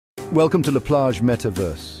Welcome to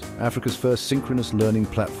𝗚𝗢𝗩𝗘𝗥𝗡𝗔𝗡𝗥𝗦𝗛𝗜, Africa's first synchronous learning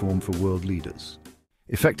platform for world leaders.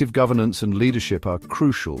 Effective governance and leadership are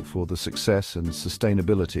crucial for the success and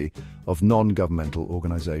sustainability of non-governmental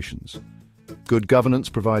organizations. Good governance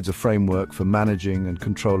provides a framework for managing and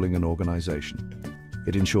controlling an organization.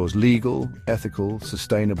 It ensures legal, ethical,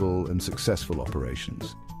 sustainable, and successful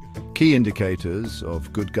operations. Key indicators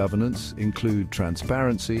of good governance include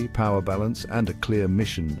transparency, power balance, and a clear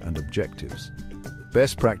mission and objectives.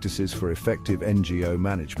 Best practices for effective NGO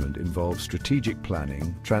management involve strategic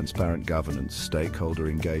planning, transparent governance, stakeholder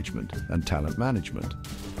engagement, and talent management.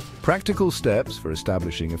 Practical steps for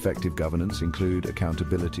establishing effective governance include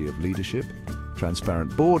accountability of leadership,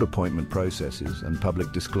 transparent board appointment processes, and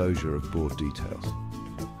public disclosure of board details.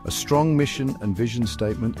 A strong mission and vision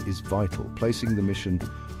statement is vital, placing the mission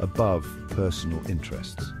above personal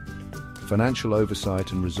interests. Financial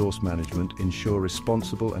oversight and resource management ensure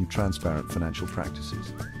responsible and transparent financial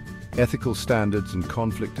practices. Ethical standards and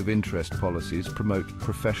conflict of interest policies promote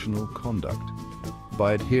professional conduct.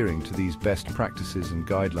 By adhering to these best practices and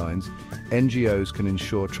guidelines, NGOs can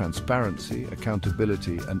ensure transparency,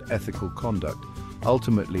 accountability, and ethical conduct,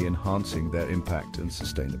 ultimately enhancing their impact and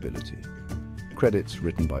sustainability. Credits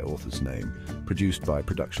written by author's name, produced by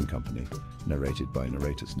production company, narrated by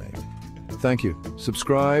narrator's name. Thank you.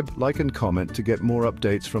 Subscribe, like and comment to get more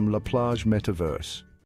updates from 𝗚𝗢𝗩𝗘𝗥𝗡𝗔𝗡𝗥𝗦𝗛𝗜.